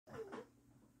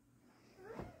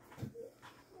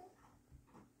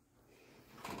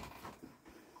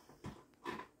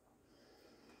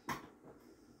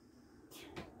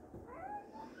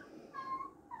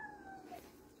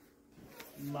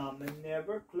Mama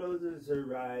never closes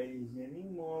her eyes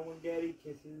anymore when Daddy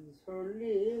kisses her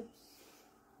lips.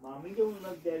 Mommy don't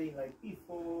love Daddy like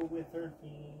before with her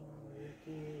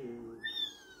fingertips.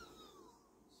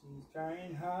 She's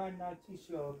trying hard not to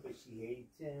show, but she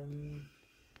hates him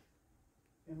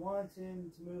and wants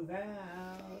him to move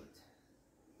out.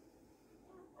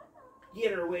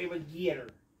 Get her, Wava, get her.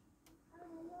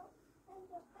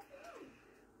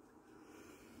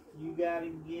 You gotta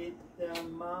get the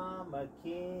mama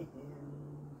kin.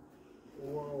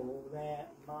 Whoa,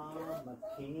 that mama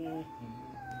kin.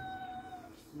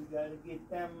 You gotta get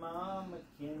that mama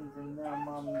kins, and that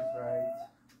mommy's right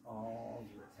all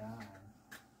the time.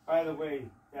 By the way,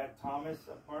 that Thomas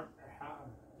apartment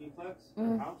duplex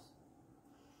or house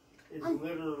is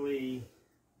literally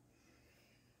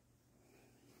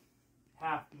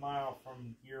half a mile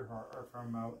from Gearhart or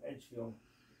from Edgefield.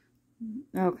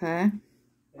 Okay.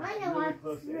 I know really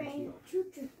close to Edgefield.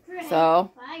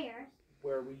 So.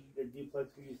 Where the duplex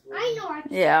we used to live. I know our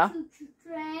choo-choo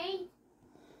train.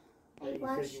 You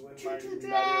said you wouldn't mind using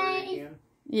that area again?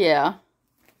 Yeah.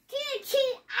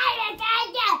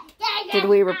 Did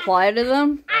we reply to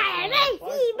them? I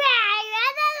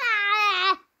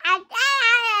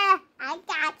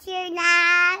got you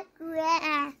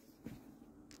now.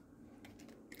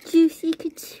 Juicy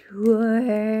couture.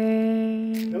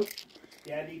 Nope.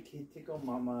 Daddy can tickle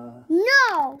Mama.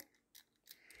 No.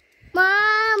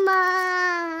 Mama.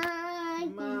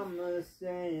 Mama's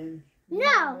saying. No.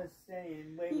 Mama's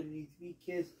saying, Wava needs to be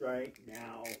kissed right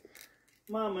now.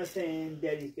 Mama's saying,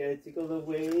 Daddy's gotta tickle the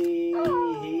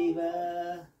Wava.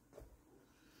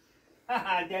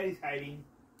 Haha, Daddy's hiding.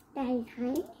 Daddy's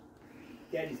hiding?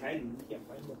 Daddy's hiding. You can't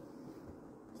find him.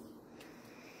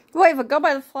 Wait, but go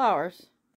by the flowers.